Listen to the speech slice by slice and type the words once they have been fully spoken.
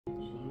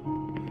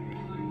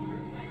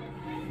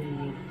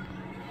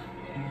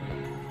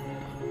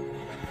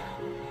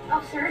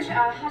Upsurge,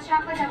 hot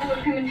chocolate, double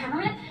whipped cream and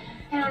peppermint,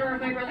 in honor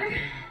of my brother.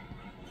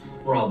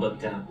 We're all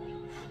booked out.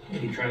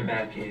 Maybe try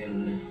back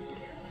in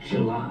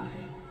July.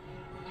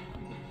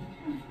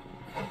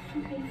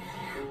 Okay.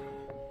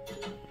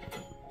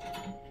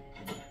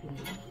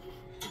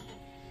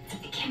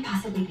 It can't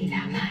possibly be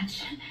that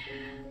much.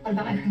 What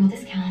about my criminal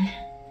discount?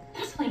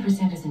 That's only for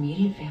Santa's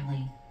immediate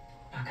family,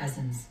 our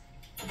cousins.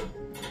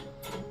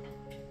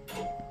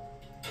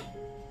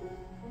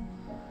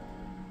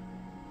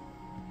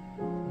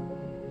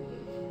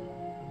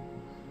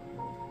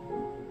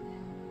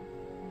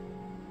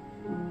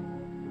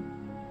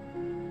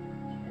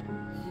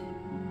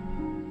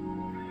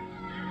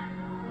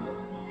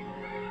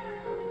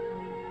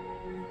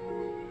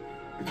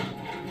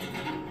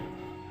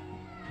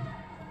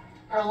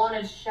 Our one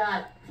is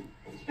shut.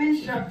 It's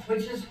been shut,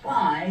 which is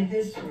why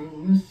this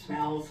room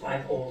smells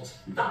like old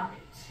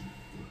stockings.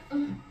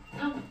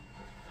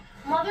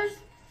 Mother's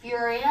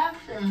furious,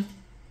 and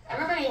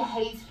everybody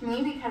hates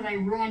me because I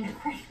ruined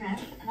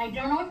Christmas, and I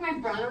don't know if my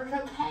brother's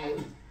okay.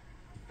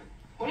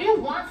 What do you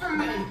want from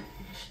me?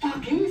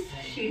 Stockings,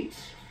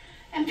 sheets,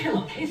 and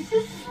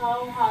pillowcases.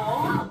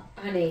 Ho.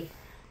 Honey,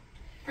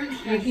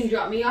 Princess, you can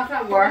drop me off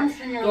at work, once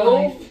in your go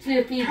life,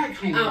 to feed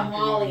touch me about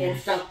Holly the and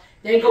movies. stuff,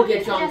 then go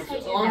get John. Yes, I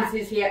As do long that. as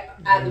he's here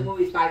at the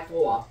movies by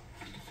 4.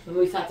 The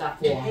movie starts at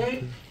 4.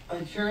 Take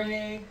a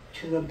journey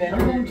to the I'm better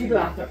going to the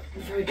world. bathroom.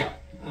 Before we go.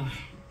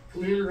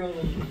 Clear on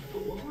the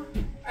floor.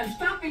 And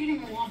stop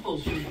eating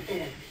waffles in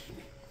bed.